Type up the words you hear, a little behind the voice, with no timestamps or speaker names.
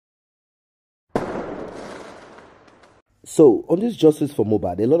So on this justice for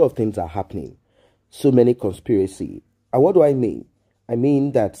Mohbad, a lot of things are happening. So many conspiracy. And what do I mean? I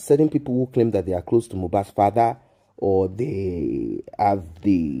mean that certain people who claim that they are close to Mohbad's father, or they have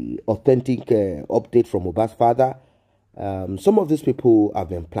the authentic update from Mohbad's father. Some of these people have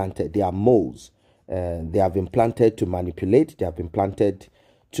been planted. They are moles. They have been planted to manipulate. They have been planted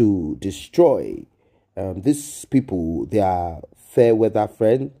to destroy. These people, they are fair weather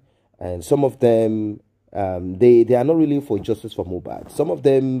friends, and some of them, they are not really for justice for Mohbad. Some of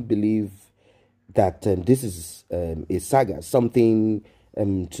them believe that this is a saga, something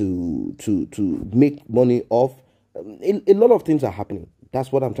to make money off. A lot of things are happening.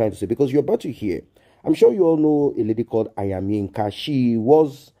 That's what I'm trying to say, because you're about to hear. I'm sure you all know a lady called Ayamyinka. She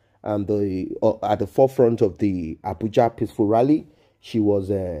was at the forefront of the Abuja peaceful rally. She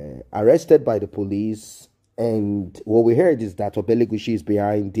was arrested by the police, and what we heard is that Obelegushi is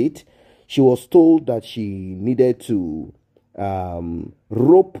behind it. She was told that she needed to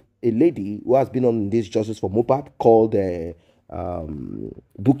rope a lady who has been on this justice for Mohbad called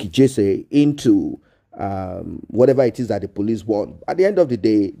Bukky Jesse into whatever it is that the police want. At the end of the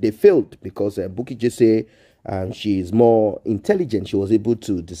day, they failed, because Bukky Jesse, she is more intelligent. She was able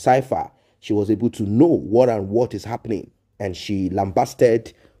to decipher. She was able to know what is happening, and she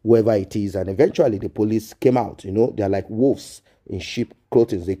lambasted whoever it is. And eventually, the police came out. You know, they're like wolves in sheep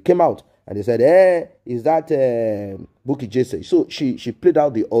clothing. They came out and they said, "Hey, is that Bukky Jesse?" So she played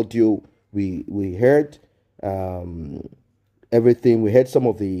out the audio. We heard everything. We heard some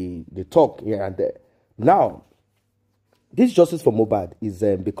of the talk here and there. Now, this justice for Mohbad is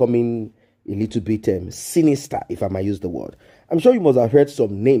becoming a little bit sinister, if I might use the word. I'm sure you must have heard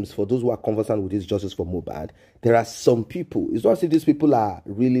some names. For those who are conversant with this justice for Mohbad, there are some people. It's not as if these people are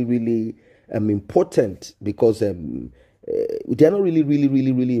really, really important, because they are not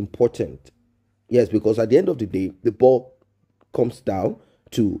really important. Yes, because at the end of the day, the ball comes down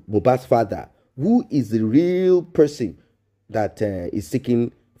to Mohbad's father, who is the real person that is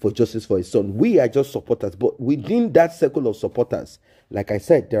seeking for justice for his son. We are just supporters, but within that circle of supporters, like I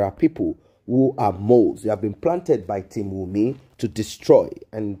said, there are people who are moles. They have been planted by Team Wunmi to destroy,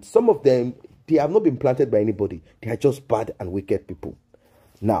 and some of them, they have not been planted by anybody. They are just bad and wicked people.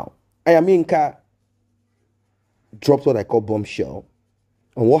 Now, Ayamyinka dropped what I call bombshell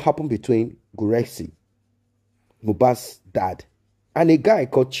on what happened between Gurexi, Mohbad's dad, and a guy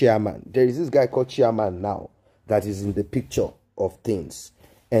called Chairman. There is this guy called Chairman now that is in the picture of things.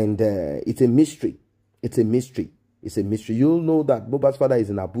 And it's a mystery. It's a mystery. It's a mystery. You'll know that Mohbad's father is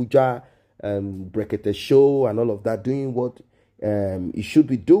in Abuja, Brekete show and all of that, doing what he should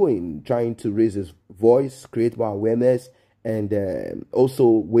be doing, trying to raise his voice, create more awareness, and also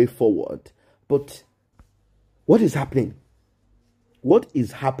way forward. But what is happening? What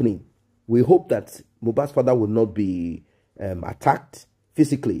is happening? We hope that Mohbad's father will not be attacked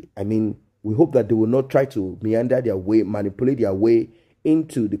physically. I mean, we hope that they will not try to meander their way, manipulate their way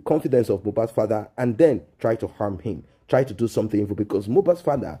into the confidence of Mohbad's father, and then try to harm him, try to do something evil, because Mohbad's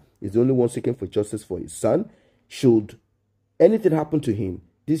father is the only one seeking for justice for his son. Should anything happen to him,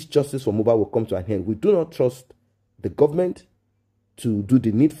 this justice for Mohbad will come to an end. We do not trust the government to do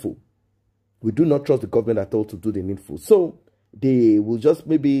the needful. We do not trust the government at all to do the needful. So they will just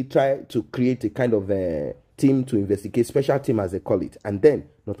maybe try to create a kind of a team to investigate, special team as they call it, and then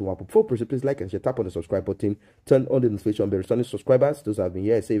not to happen. Before proceed, please like and share, tap on the subscribe button, turn on the notification bell. Returning subscribers, those that have been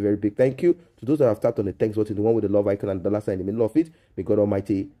here, I say a very big thank you. To those that have tapped on the thanks button, the one with the love icon and the dollar sign in the middle of it, may God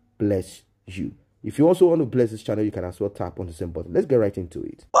Almighty bless you. If you also want to bless this channel, you can as well tap on the same button. Let's get right into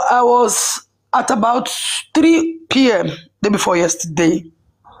it. I was at about 3 p.m. day before yesterday.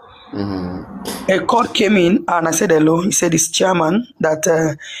 A call came in and I said hello. He said it's Chairman,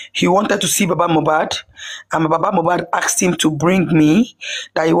 that he wanted to see Baba Mohbad, and Baba Mohbad asked him to bring me,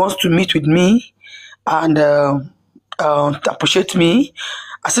 that he wants to meet with me and appreciate me.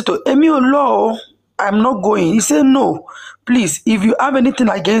 I said to Emi Olo, I'm not going. He said no, please, if you have anything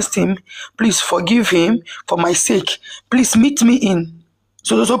against him, please forgive him for my sake. Please meet me in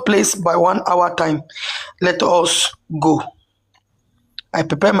so place by 1 hour time. Let us go. I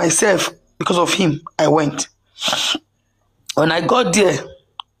prepared myself. Because of him, I went. When I got there,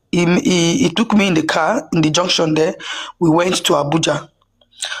 he took me in the car, in the junction there. We went to Abuja.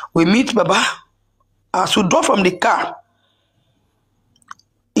 We meet Baba. As we drove from the car,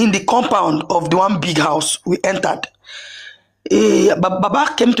 in the compound of the one big house, we entered.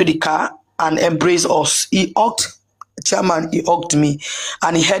 Baba came to the car and embraced us. He hugged Chairman, he hugged me,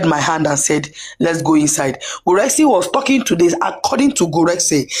 and he held my hand and said, let's go inside. Gurexi was talking to this. According to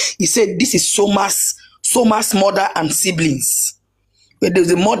Gurexi, he said, this is Soma's mother and siblings.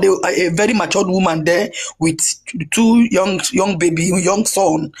 There's a very matured woman there with two young baby, young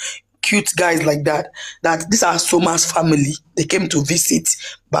son, cute guys like that. That these are Soma's family. They came to visit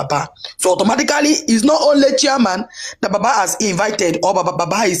Baba. So automatically, it's not only chairman that Baba has invited, or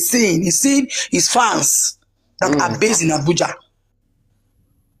Baba is seeing. He's seeing his fans that are based in Abuja.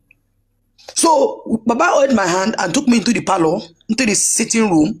 So Baba held my hand and took me into the parlor, into the sitting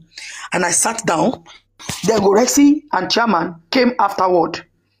room, and I sat down. Then Gorexi and chairman came afterward.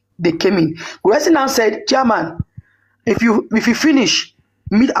 They came in. Gorexi now said, "Chairman, if you finish,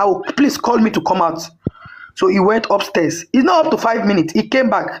 please call me to come out." So he went upstairs. It's not up to 5 minutes. He came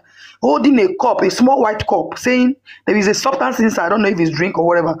back holding a cup, a small white cup, saying there is a substance inside. I don't know if it's drink or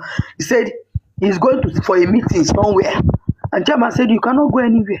whatever. He said he's going for a meeting somewhere. And chairman said, "You cannot go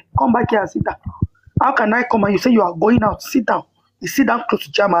anywhere. Come back here and sit down." "How can I come and you say you are going out? Sit down." He sit down close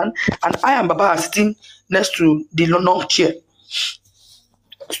to chairman, and I and Baba are sitting next to the long chair.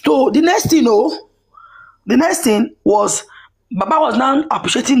 So the next thing was Baba was now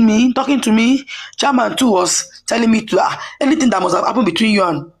appreciating me, talking to me. Chairman too was telling me to anything that must have happened between you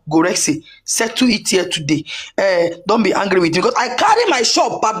and Gorexi, settle it here today. Don't be angry with me because I carry my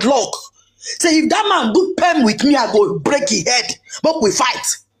shop padlock. Say if that man do pen with me, I go break his head. But we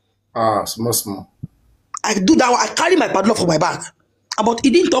fight. Small. I do that. I carry my padlock for my back. But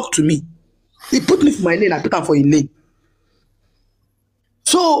he didn't talk to me. He put me for my lane. I put him for his lane.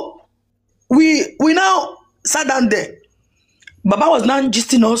 So we now sat down there. Baba was now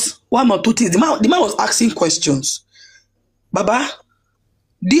gisting us one or two things. The man was asking questions. Baba,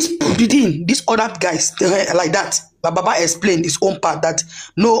 these other guys like that. Baba explained his own part that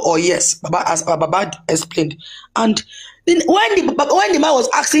no or yes. Baba explained. And then when the man was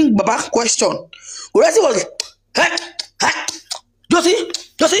asking Baba question, Gorexi was Josie,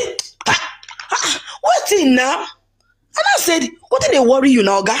 what's in now? And I said, what did they worry you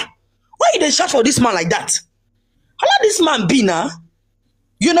now, guy? Why you dey shout for this man like that? How long this man be now?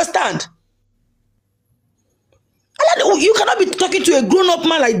 You understand? You cannot be talking to a grown-up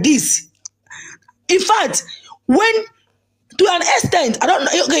man like this. In fact, when to an extent, I don't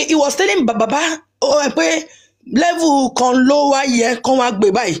know, okay, he was telling Baba, level con lower here, come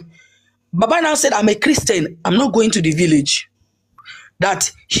back by. Baba now said, "I'm a Christian. I'm not going to the village."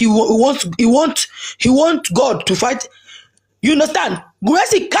 That he wants God to fight. You understand?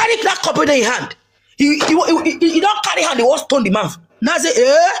 Gorexi carry that cup in his hand. He don't carry hand. He wants stone the mouth. Now say,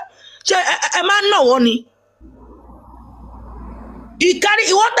 a man no money. He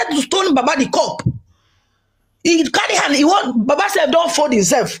wanted to stone Baba the cup. He carry hand. Baba said, "Don't fold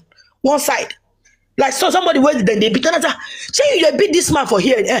himself one side." Like so somebody went then they beat another. Say you beat this man for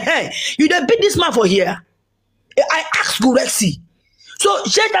here. You beat this man for here. I asked Gorexi. So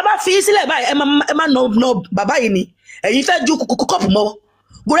she Baba feel like Emma no Baba ini. And if I do cup more,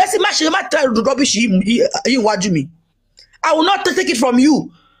 Gorexi ma try to rubbish him. Me. I will not take it from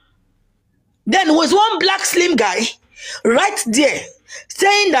you. Then was one black slim guy right there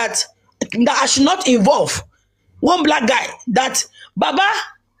saying that I should not involve one black guy. That Baba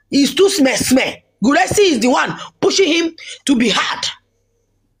is too smell. Gorexi is the one pushing him to be hard.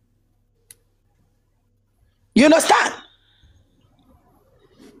 You understand?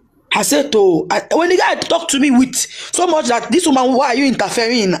 I said when the guy talked to me with so much that this woman, why are you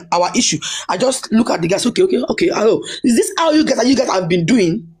interfering in our issue? I just look at the guys. Okay. Hello, is this how you guys have been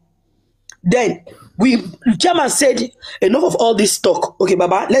doing? Then chairman said, enough of all this talk. Okay,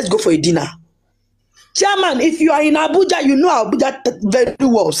 Baba, let's go for a dinner. Chairman, if you are in Abuja, you know Abuja very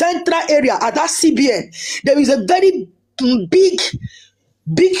well. Central area at that CBN, there is a very big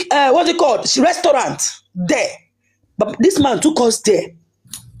what's it called? Restaurant there. But this man took us there.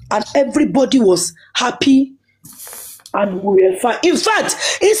 And everybody was happy and we were fine. In fact,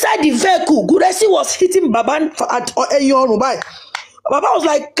 inside the vehicle, Gorexi was hitting Baba at Eyon. Baba was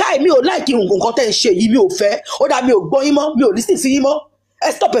like, "Kai, me o like you content share, me o fair, or that me o gbọ́ yín mọ́, me o listen sí yín mọ́.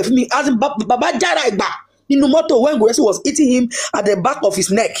 Stop it for me." As Baba jara igba nínú mọ́tò when Gorexi was hitting him at the back of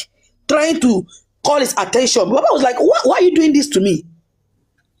his neck, trying to call his attention. Baba was like, why are you doing this to me?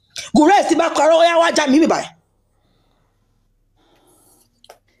 Gorexi ba karo ya wa ja mi by.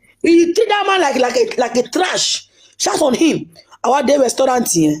 He treat that man like a trash. Shout on him. Our day restaurant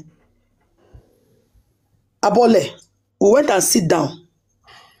here. Abole. We went and sit down.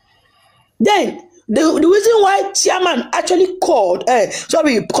 Then the reason why chairman actually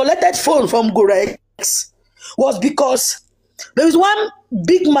collected phone from Gorexi was because there is one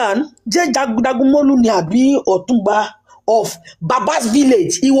big man, Otumba of Baba's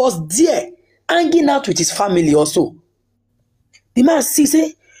village. He was there hanging out with his family also. The man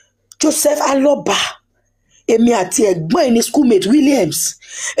say, "Joseph Aloba, Èmi àti ẹ̀gbọ́n ẹ̀ ní schoolmate Williams.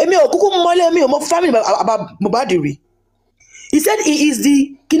 Èmi ò kúkú mọ́lé, èmi ò mọ family about Mohbad rí. He said he is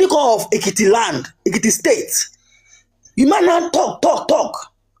the kiniko of Ekiti land, Ekiti state. You might not talk.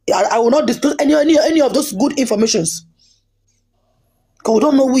 I will not disclose any of those good informations. Because we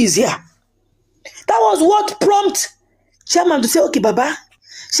don't know who is here. That was what prompted chairman to say, okay, Baba,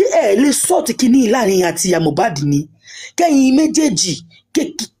 ṣé ẹ lè sort kíní láàrin àti ìyá Mohbad ni. Kẹ́yìn méjèèjì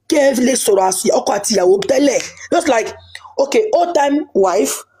kẹ́ lè sọ̀rọ̀ àti ọkọ àti ìyàwó tẹ́lẹ̀. Just like, okay, old time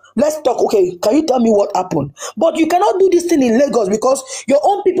wife, let's talk. Okay, can you tell me what happened? But you cannot do this thing in Lagos because your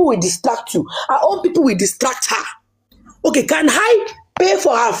own people will distract you. Our own people will distract her. Okay, can I pay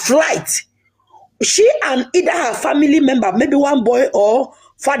for her flight? She and either her family member, maybe one boy or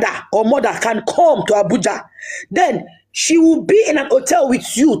father or mother, can come to Abuja. Then she will be in an hotel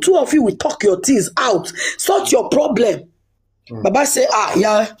with you. Two of you will talk your things out. Sort your problem. Baba say,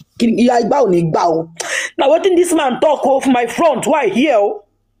 yeah, now what did this man talk off my front? Why here?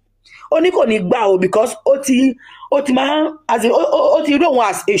 Only because Oti man as Oti don't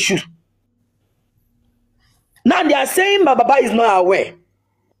want issue. Now they are saying Baba is not aware.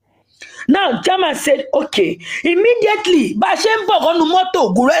 Now Chairman said, okay, immediately ba ṣe ń bọ̀ gonu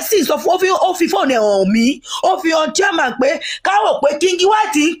mọ́tò Guresi sọ fún ó fi phone on mi, ó fi on Chairman pé ká wò pé King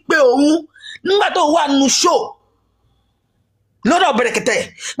White pé òun nígbà tó wà nínú show. Lọ́dọ̀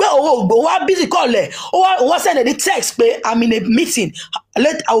Brekete pé ó wá busy call ẹ̀, ó wá send a text pé I'm in a meeting. I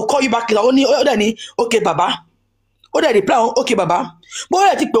will call you back. Ó ní okay Baba. Ó dẹ̀ reply okay Baba.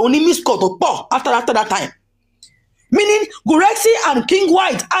 But ó ti pé òun ní miss call tó pọ̀ after that time. Meaning Guresi and King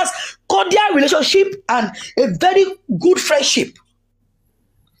White has cordial relationship and a very good friendship.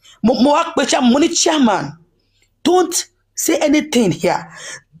 Chairman, don't say anything here.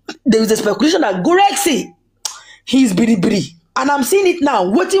 There is a speculation that Guresi, he's biri. And I'm seeing it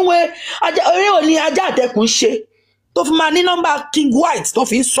now. Waiting where only Aja Tekunse. To fi mani number King White, to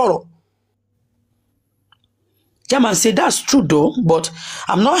fi sorrow. Chairman said that's true though, but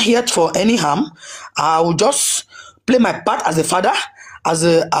I'm not here for any harm. I will just play my part as a father, as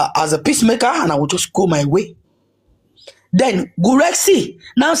a peacemaker, and I will just go my way. Then Guresi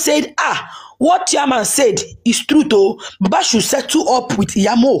now said, what Chairman said is true though. Baba should settle up with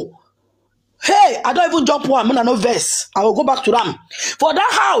Yamo. Hey, I don't even jump one, I'm no verse. I will go back to them. For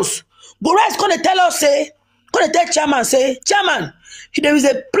that house, Guresi gonna tell us, gonna tell Chairman, Chairman, there is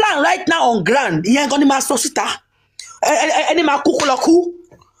a plan right now on ground. He ain't gonna master sister. Any makukulaku.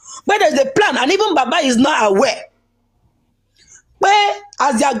 But there's a plan, and even Baba is not aware. Where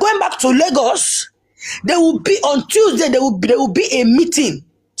as they are going back to Lagos, there will be on Tuesday, there will be a meeting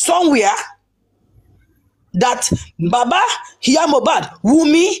somewhere that Baba, Mohbad,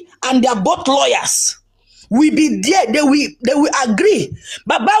 Wunmi, and their both lawyers will be there. They will agree.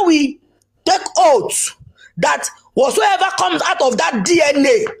 Baba will take oath that whatsoever comes out of that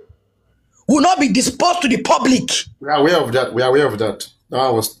DNA will not be disposed to the public. We are aware of that. That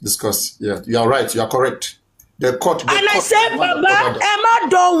was discussed. Yeah, you are right. You are correct. The court. I said, Baba, Emma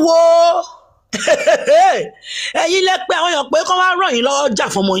don't wo.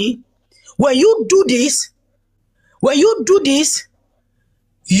 When you do this,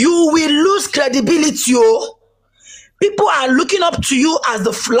 you will lose credibility. People are looking up to you as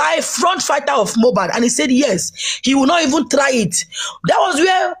the front fighter of Mohbad. And he said, yes, he will not even try it. That was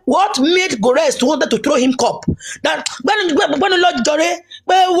where what made Gores wanted to throw him cup. That when Lord Jore,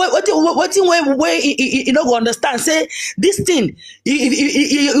 you know, understand, say this thing,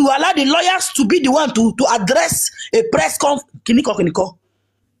 you allow the lawyers to be the one to address a press conference.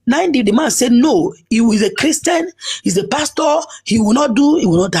 90, the man said, no, he is a Christian, he's a pastor, he will not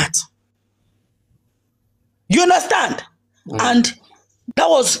that. You understand? And that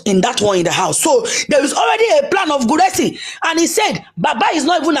was in that one in the house. So there is already a plan of Guresi. And he said, Baba is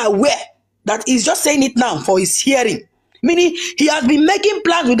not even aware that he's just saying it now for his hearing. Meaning he has been making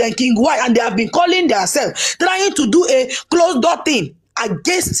plans with the King White and they have been calling themselves, trying to do a closed door thing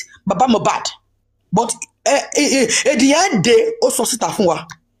against Baba Mohbad. But at the end, they also sit at more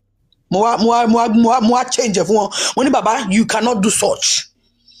change of one. Baba, you cannot do such.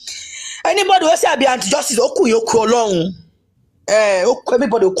 Anybody who say I be anti-justice, everybody will call on. The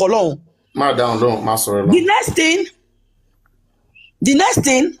next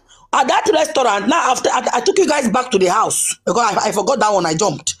thing, at that restaurant, now after I took you guys back to the house, because I forgot that one, I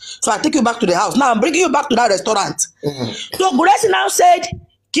jumped. So I take you back to the house. Now I'm bringing you back to that restaurant. So Guresi now said,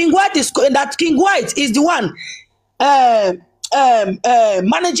 King White is the one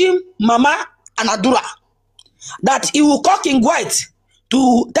managing Mama and Adura. That he will call King White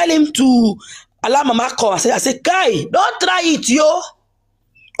to tell him to allow Mama come. I say, Kai, don't try it, yo.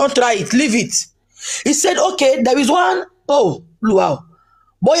 Don't try it, leave it. He said, okay, there is one, oh, wow,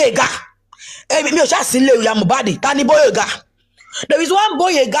 Boyega. Tani Boyega. There is one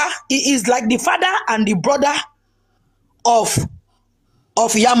Boyega, he is like the father and the brother of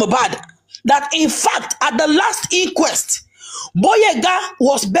Mohbad. That in fact, at the last inquest, Boyega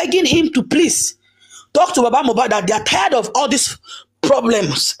was begging him to please talk to Baba Mohbad that they are tired of all these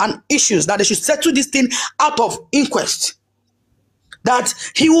problems and issues, that they should settle this thing out of inquest. That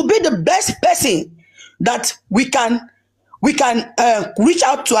he will be the best person that we can reach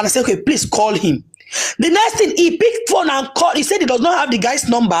out to and say, okay, please call him. The next thing, he picked phone and called. He said he does not have the guy's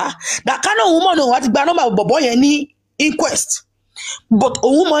number. That kind of woman know what the number of Bobo any inquest. But a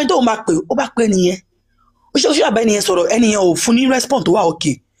woman don't back any. We should have any sort of any funny response to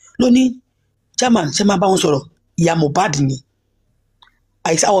okay. Loni, Chairman, Mohbad ni.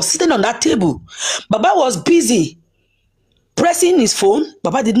 I was sitting on that table. Baba was busy pressing his phone.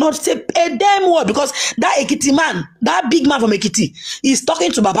 Baba did not say a damn word because that Ekiti man, that big man from Ekiti, is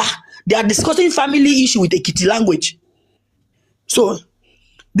talking to Baba. They are discussing family issue with Ekiti language. So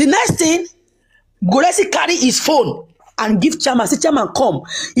the next thing, Goresi carry his phone and give Chairman. Say, Chairman, come.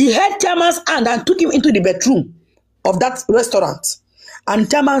 He held Chairman's hand and took him into the bedroom of that restaurant.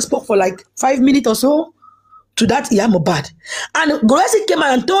 And Chairman spoke for like 5 minutes or so to that Mohbad. And Goresi came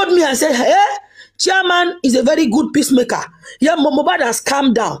and told me and said, hey, Chairman is a very good peacemaker. Mohbad has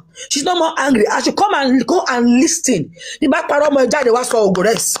calmed down. She's no more angry. I should come and go and listen. The back paroma jade was for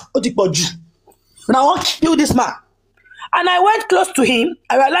Goresi. And I want to kill this man. And I went close to him.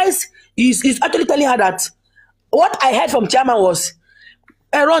 I realized he's actually telling her that what I heard from Chairman was,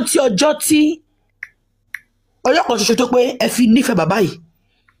 around your jotty, or your constitution took away if you need for babai.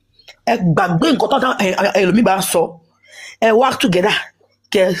 And work together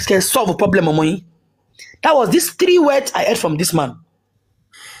can solve a problem of money. That was these 3 words I heard from this man.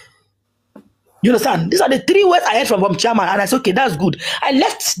 You understand? These are the 3 words I heard from Chairman, and I said, okay, that's good. I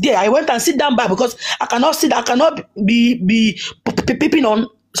left there. I went and sit down back because I cannot sit. I cannot be peeping on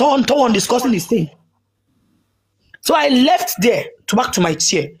someone discussing this thing. So I left there to back to my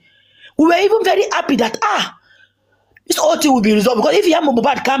chair. We were even very happy that this whole thing will be resolved, because if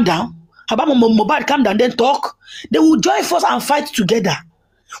Mohbad calm down, Mohbad calm down, then talk, they will join force and fight together.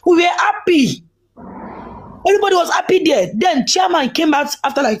 We were happy. Everybody was happy there. Then Chairman came out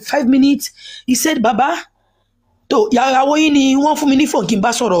after like 5 minutes. He said, Baba, to ni won fún mi ní phone kin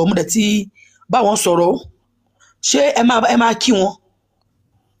bá sọ̀rọ̀ mo de ti bá wọn sọ̀rọ̀. Ṣé ẹ máa kí wọn?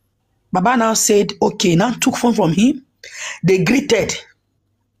 Baba now said, okay, now took phone from him. They greeted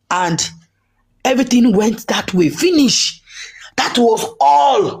and everything went that way. Finish. That was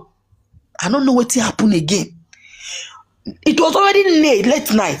all. I don't know what happened again. It was already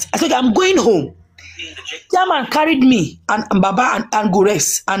late night. I said, I'm going home. Chairman carried me and Baba and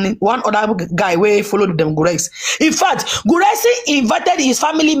Gores and one other guy where followed them, Gores. In fact, Gores invited his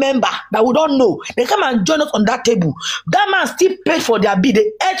family member that we don't know. They come and join us on that table. That man still paid for their bill.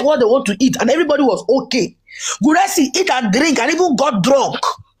 They ate what they want to eat and everybody was okay. Gores eat and drink and even got drunk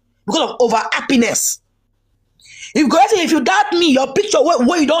because of over happiness. If you doubt me, your picture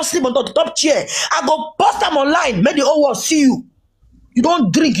where you don't sleep on the top chair, I go post them online, make the whole world see you. You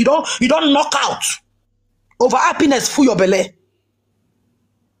don't drink, you don't knock out. Over happiness full your belly.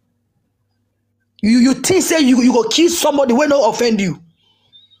 You think say you go kill somebody when no offend you.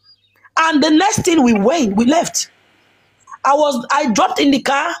 And the next thing we left. I dropped in the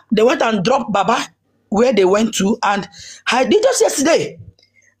car, they went and dropped Baba where they went to, and I did just yesterday.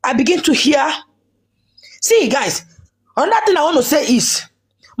 I begin to hear. See, guys, another thing I want to say is,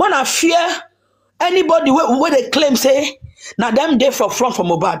 when I fear anybody where they claim say, now them they from front from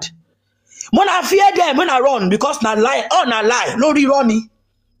Mohbad. When I fear them, when I run, because na lie, no running.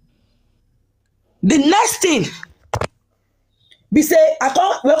 The next thing, be say, I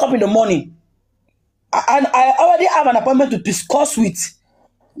can't wake up in the morning, and I already have an appointment to discuss with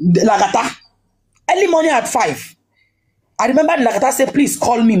the Lagata. Early morning at 5. I remember the Lagata said, please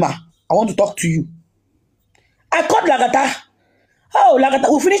call me, ma. I want to talk to you. I called Lagata. Oh, Lagata,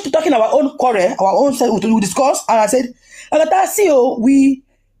 we finished talking our own quarrel, our own set, we discussed, and I said, Lagata, see, we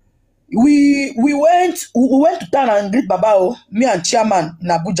went to town and greet Baba, me and Chairman in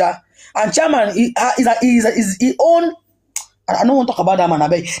Abuja. And Chairman is his own. I don't want to talk about that man.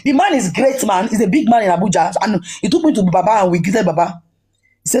 The man is great, man. He's a big man in Abuja. And he took me to Baba and we greeted Baba.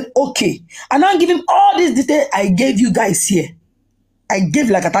 He said, okay. And now give him all this detail I gave you guys here. I gave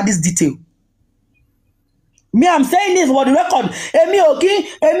Lagata this detail. Me, I'm saying this for the record. Emi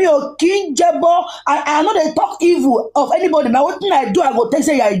Okin, Jebo. I know they talk evil of anybody. Now, what thing I do, I go tell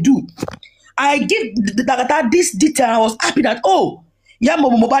say I do. I give Lagata this detail. I was happy that,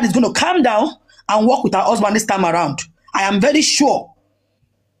 Mohbad is going to calm down and work with her husband this time around. I am very sure.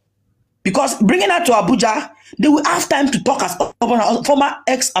 Because bringing her to Abuja, they will have time to talk as former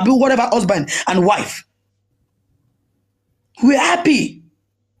ex, whatever husband and wife. We're happy.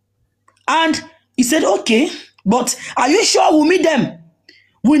 And he said, okay, but are you sure we'll meet them?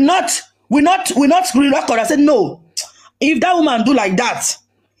 We're not screen record. I said, no. If that woman do like that,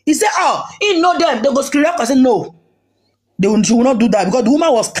 he said, oh, he know them, they go screen record. I said, no. She will not do that because the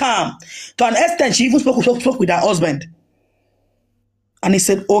woman was calm. To an extent, she even spoke with her husband. And he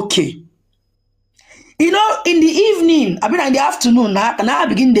said, okay. You know, in the evening, I mean in the afternoon, now I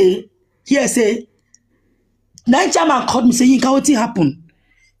begin to hear say, Night chairman called me saying, what happened?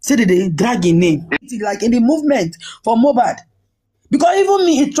 Said they drag in name. It's like in the movement for Mohbad. Because even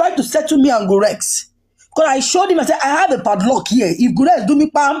me, he tried to settle me and Gorex. Because I showed him, I said, I have a padlock here. If Gorex do me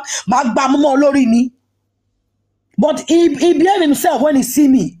pam, ni. But he blamed himself when he see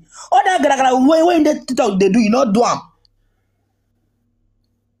me. All that when they talk, they do, you know, do am.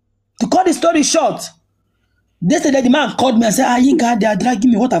 To cut the story short, yesterday the man called me and said, Yinka, they are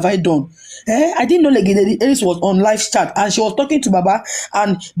dragging me. What have I done? I didn't know Lady Alice was on live chat and she was talking to Baba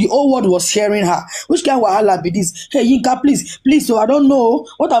and the whole world was hearing her. Which kind of wahala be this? Hey Yinka, please, so I don't know.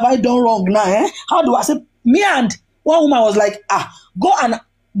 What have I done wrong now? How do I say? Me and one woman was like, go and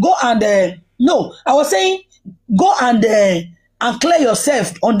no. I was saying, go and clear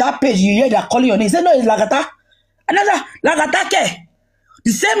yourself on that page. You hear they're calling your name. He said, no, it's Lagata. Another Lagata ke.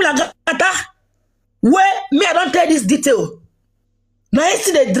 The same Lagata. Where me, I don't tell this detail. Now I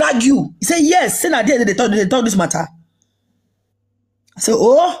see they drag you. He said, yes, say that they talk this matter. I said,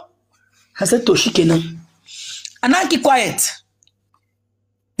 oh. I said, Toshikena. And I keep quiet.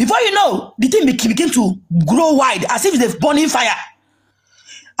 Before you know, the thing begin to grow wide, as if it's a burning fire.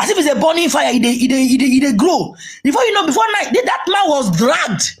 As if it's a burning fire, it grow. Before you know, before night, that man was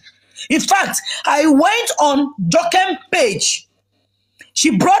dragged. In fact, I went on Jokem page.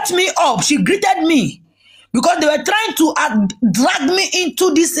 She brought me up. She greeted me because they were trying to drag me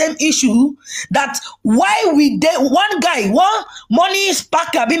into this same issue. That why we did one guy, one money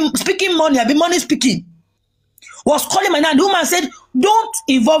sparker, speaking money, I've been money speaking, was calling my name. The woman said, "Don't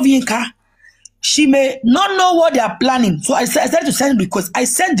involve Yinka. She may not know what they are planning." So I started to send requests. I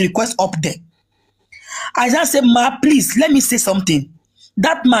sent the request up there. I just said, "Ma, please let me say something.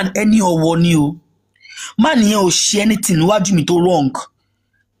 That man, any or warn you, man, he share anything. What do you mean to wrong?"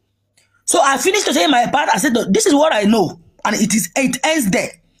 So I finished to say my part. I said, this is what I know. And it ends there.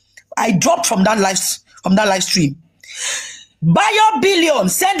 I dropped from that live stream. Bayo Billion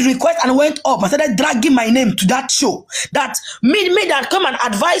sent request and went up. I started dragging my name to that show. That me that come and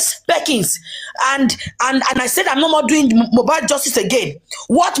advise Perkins. And I said I'm no more doing Mohbad justice again.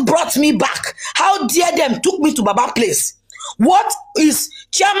 What brought me back? How dare them took me to Baba place? What is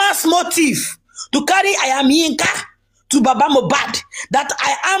Chairman's motive to carry I am Yinka to Baba Mohbad, that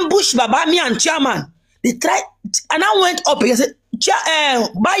I ambushed Baba, me and Chairman? They tried, and I went up and said,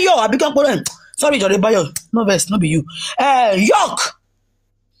 Bayo, I become sorry, Jody Bayo, no verse, no be you. York,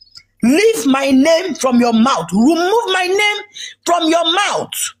 leave my name from your mouth. Remove my name from your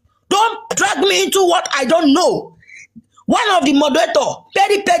mouth. Don't drag me into what I don't know. One of the moderator,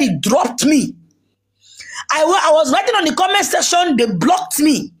 Perry, dropped me. I was writing on the comment section, they blocked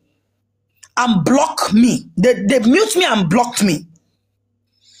me. And block me. They mute me and blocked me.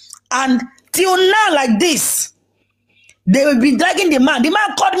 And till now, like this, they will be dragging the man. The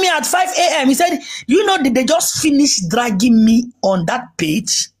man called me at 5 a.m. He said, you know, they just finished dragging me on that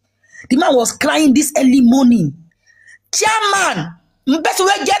page. The man was crying this early morning. Chairman, best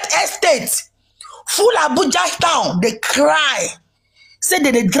way get estate. Full Abuja town. They cry. Said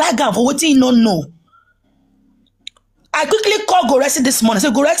that they drag him for what he don't know. I quickly called Gorexi this morning. I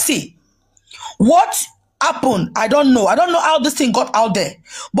said, Gorexi, what happened? I don't know. I don't know how this thing got out there.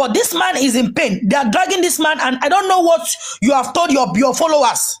 But this man is in pain. They are dragging this man, and I don't know what you have told your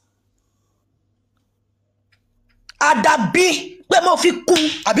followers. Adabi.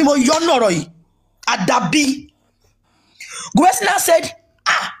 Adabi. Grace now said,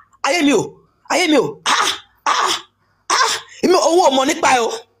 I am you.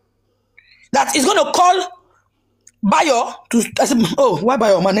 That is going to call Bayo to, I said, oh, why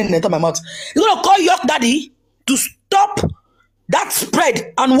Bayo? My name enter my mouth. He's going to call York Daddy to stop that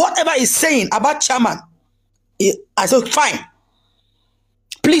spread and whatever he's saying about Chairman. I said, fine.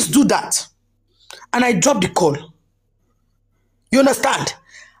 Please do that. And I dropped the call. You understand?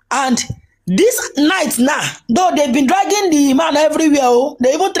 And this night now, though they've been dragging the man everywhere,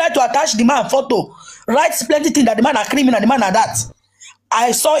 they even tried to attach the man photo, write plenty things that the man are criminal, the man are that.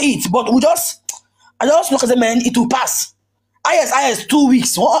 I saw it, but I just look at the man, it will pass. IS 2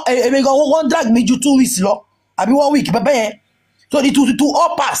 weeks. One drag me you 2 weeks law. I be 1 week, but so the two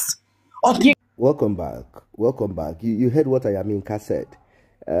all passed. Okay. Welcome back. Welcome back. You heard what Ayaminka said.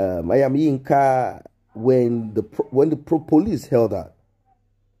 Ayaminka, when the police held her,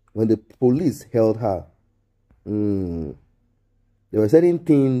 there were certain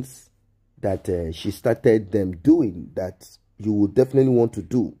things that she started them doing that you would definitely want to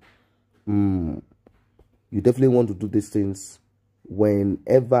do. You definitely want to do these things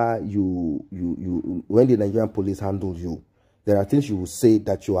whenever when the Nigerian police handle you. There are things you will say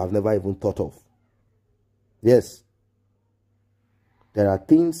that you have never even thought of. Yes. There are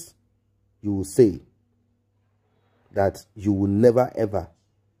things you will say that you will never, ever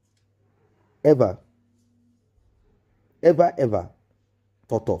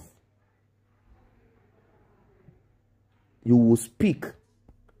thought of. You will speak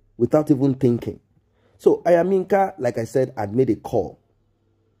without even thinking. So Ayaminka, like I said, had made a call.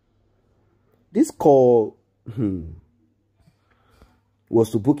 This call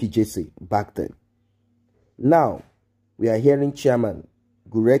was to Bukky Jesse back then. Now, we are hearing Chairman,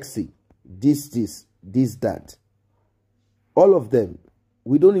 Gurexi, this, that. All of them,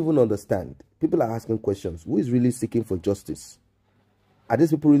 we don't even understand. People are asking questions. Who is really seeking for justice? Are these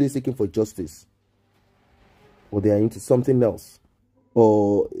people really seeking for justice? Or they are into something else?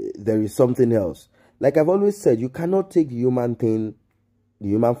 Or there is something else? Like I've always said, you cannot take the human thing, the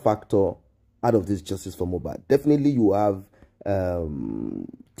human factor out of this justice for Mohbad. Definitely you have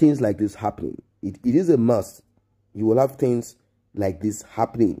things like this happening. It is a must. You will have things like this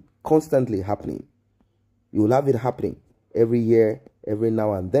happening, constantly happening. You will have it happening every year, every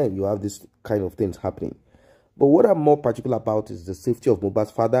now and then. You have this kind of things happening. But what I'm more particular about is the safety of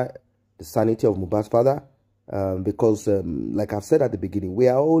Mohbad's father, the sanity of Mohbad's father, because like I've said at the beginning, we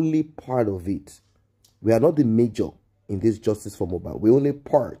are only part of it. We are not the major in this justice for Mohbad. We're only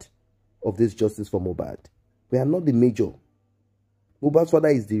part of this justice for Mohbad. We are not the major. Mohbad's father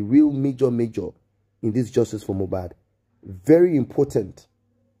is the real major in this justice for Mohbad. Very important.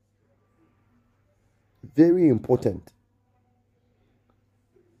 Very important.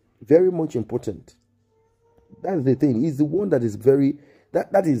 Very much important. That's the thing. He's the one that is very...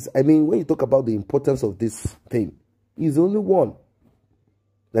 That is, I mean, when you talk about the importance of this thing, he's the only one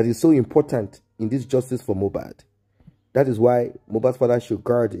that is so important in this justice for Mohbad. That is why Mohbad's father should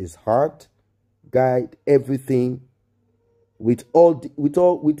guard his heart, guide everything with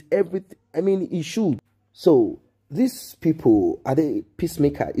everything. I mean, he should. So these people, are they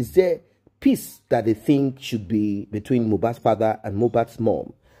peacemaker? Is there peace that they think should be between Mohbad's father and Mohbad's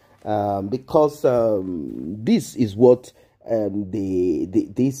mom? Because this is what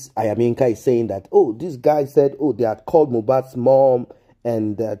this Ayaminka is saying, that, oh, this guy said, oh, they had called Mohbad's mom,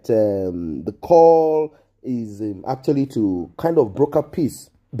 and that the call is actually to kind of broker peace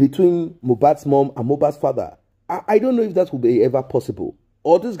between Mohbad's mom and Mohbad's father. I don't know if that will be ever possible.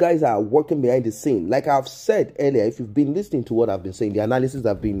 All these guys are working behind the scene. Like I've said earlier, if you've been listening to what I've been saying, the analysis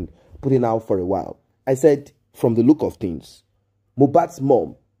I've been putting out for a while, I said, from the look of things, Mohbad's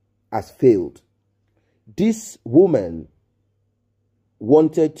mom has failed. This woman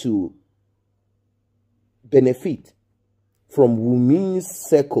wanted to benefit from Wunmi's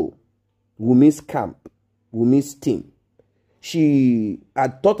circle, Wunmi's camp, Wunmi's team. She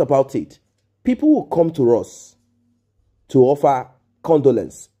had thought about it. People will come to us to offer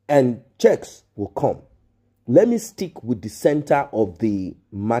condolence, and checks will come. Let me stick with the center of the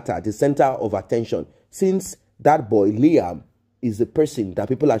matter, the center of attention, since that boy, Liam, is the person that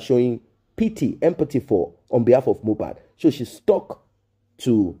people are showing pity, empathy for on behalf of Mohbad. So she stuck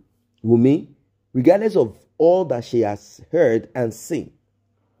to Wunmi, regardless of all that she has heard and seen,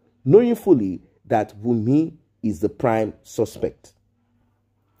 knowing fully that Wunmi is the prime suspect.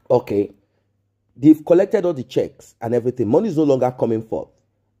 Okay, they've collected all the checks and everything. Money is no longer coming forth.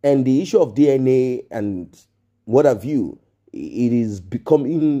 And the issue of DNA and what have you, it is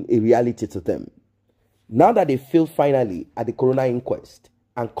becoming a reality to them. Now that they failed finally at the coroner inquest,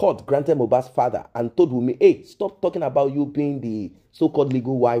 and court granted Mohbad's father and told Wunmi, hey, stop talking about you being the so-called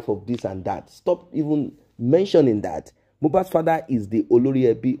legal wife of this and that. Stop even mentioning that. Mohbad's father is the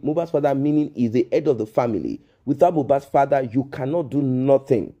Olori Ebi. Mohbad's father, meaning, is the head of the family. Without Mohbad's father, you cannot do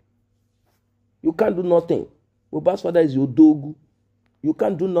nothing. You can't do nothing. Mohbad's father is your dog. You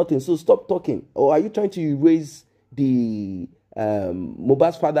can't do nothing. So stop talking. Or are you trying to erase the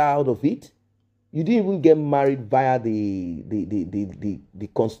Mohbad's father out of it? You didn't even get married via the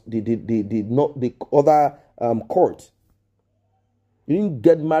other court. You didn't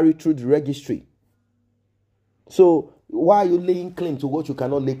get married through the registry. So why are you laying claim to what you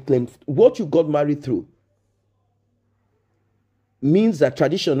cannot lay claim? What you got married through? means that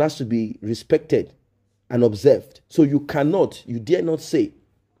tradition has to be respected and observed. So you dare not say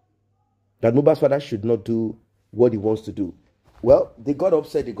that Mohbad's father should not do what he wants to do. Well, they got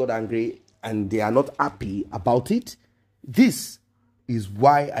upset, they got angry, and they are not happy about it. This is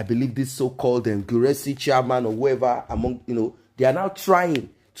why I believe this so-called Guresi chairman or whoever among, they are now trying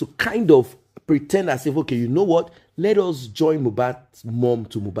to kind of pretend as if, okay, you know what? Let us join Mohbad's mom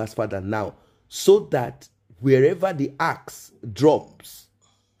to Mohbad's father now, so that wherever the axe drops,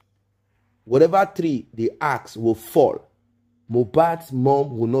 whatever tree the axe will fall, Mohbad's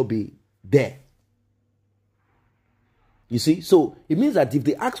mom will not be there. You see? So it means that if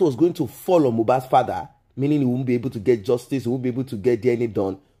the axe was going to fall on Mohbad's father, meaning he won't be able to get justice, he won't be able to get DNA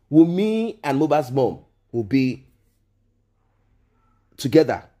done, Wunmi and Mohbad's mom will be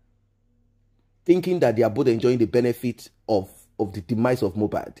together, thinking that they are both enjoying the benefit of the demise of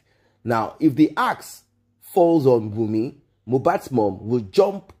Mohbad. Now, if the axe falls on Wunmi, Mohbad's mom will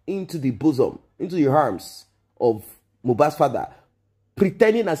jump into the bosom, into the arms of Mohbad's father,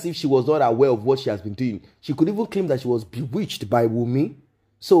 pretending as if she was not aware of what she has been doing. She could even claim that she was bewitched by Wunmi.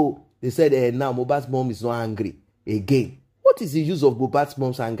 So they said, now Mohbad's mom is not angry again. What is the use of Mohbad's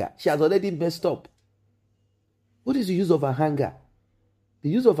mom's anger? She has already messed up. What is the use of her anger? The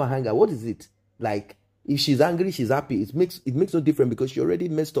use of her anger, what is it? Like, if she's angry, she's happy. It makes no difference because she already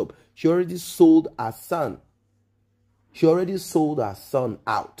messed up. She already sold her son. She already sold her son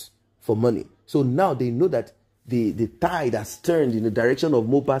out for money. So now they know that the tide has turned in the direction of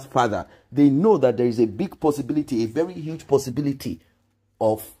Mohbad's father. They know that there is a big possibility, a very huge possibility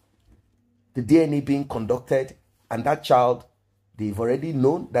of the DNA being conducted, and that child, they've already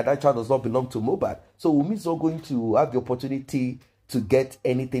known that child does not belong to Mohbad. So Wunmi is not going to have the opportunity to get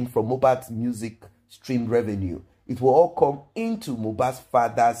anything from Mohbad's music stream revenue. It will all come into Mohbad's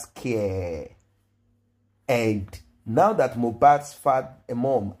father's care. And now that Mohbad's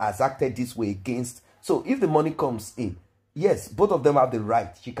mom has acted this way against, so if the money comes in, yes, both of them have the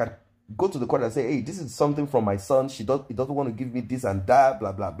right. She can go to the court and say, hey, this is something from my son. He doesn't want to give me this and that,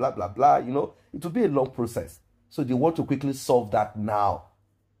 blah, blah, blah, blah, blah. It will be a long process. So they want to quickly solve that now.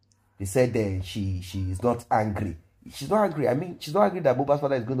 They said she is not angry. She's not angry. I mean, she's not angry that Mohbad's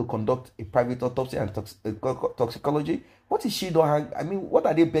father is going to conduct a private autopsy and toxicology. What is she not angry? I mean, what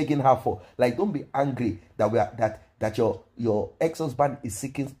are they begging her for? Like, don't be angry that your ex-husband is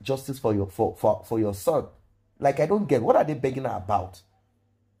seeking justice for your son. Like, I don't get, what are they begging her about?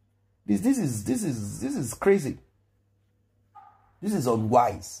 This is crazy. This is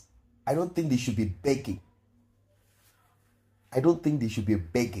unwise. I don't think they should be begging. I don't think they should be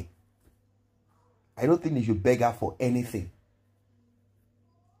begging. I don't think they should beg her for anything.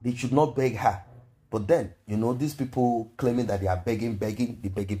 They should not beg her. But then, these people claiming that they are begging, the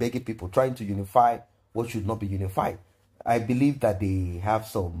begging people, trying to unify what should not be unified. I believe that they have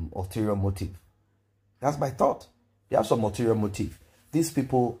some ulterior motive. That's my thought. They have some ulterior motive. These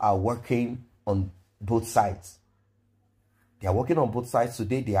people are working on both sides. They are working on both sides.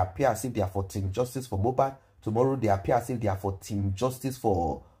 Today, they appear as if they are for Team Justice for Mohbad. Tomorrow, they appear as if they are for Team Justice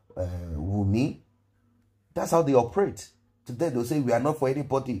for Wunmi. That's how they operate. Today, they'll say, we are not for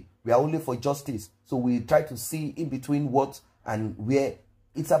anybody. We are only for justice. So we try to see in between what and where.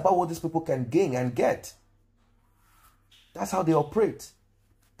 It's about what these people can gain and get. That's how they operate.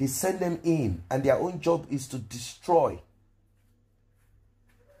 They send them in, and their own job is to destroy.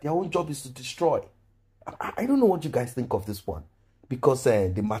 Their own job is to destroy. I don't know what you guys think of this one. Because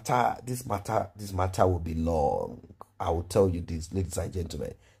this matter will be long. I will tell you this, ladies and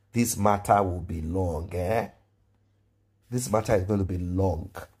gentlemen. This matter will be long, This matter is going to be long.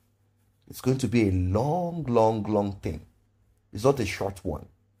 It's going to be a long, long, long thing. It's not a short one.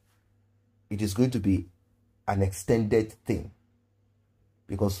 It is going to be an extended thing.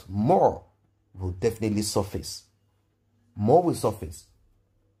 Because more will definitely surface. More will surface.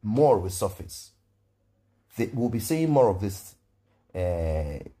 More will surface. We'll be seeing more of this,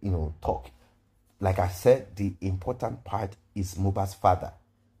 talk. Like I said, the important part is Mohbad's father.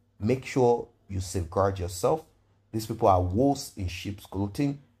 Make sure you safeguard yourself. These people are wolves in sheep's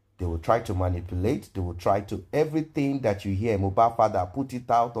clothing. They will try to manipulate. They will try to, everything that you hear Mohbad's father, put it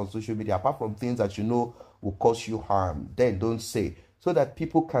out on social media, apart from things that you know will cause you harm. Then don't say, so that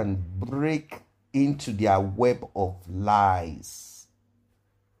people can break into their web of lies.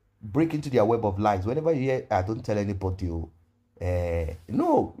 Break into their web of lies. Whenever you hear, don't tell anybody.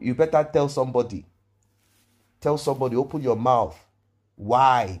 No, you better tell somebody. Tell somebody, open your mouth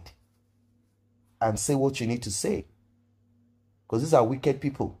wide and say what you need to say. Because these are wicked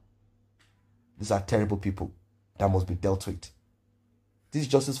people. These are terrible people that must be dealt with. This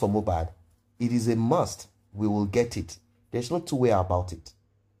justice for Mohbad, it is a must. We will get it. There's no two way about it.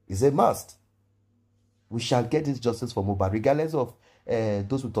 It's a must. We shall get this justice for Mohbad, regardless of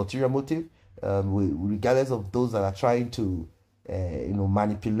those with ulterior motive, regardless of those that are trying to,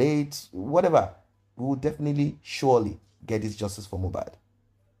 manipulate, whatever. We will definitely, surely get this justice for Mohbad.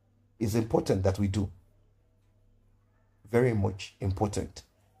 It's important that we do. Very much important.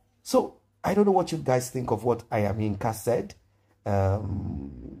 So, I don't know what you guys think of what Ayaminka said.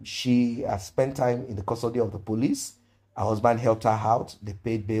 She has spent time in the custody of the police. Her husband helped her out. They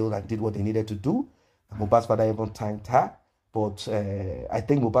paid bail and did what they needed to do. Mohbad's father even thanked her. But I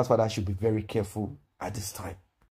think Mohbad's father should be very careful at this time.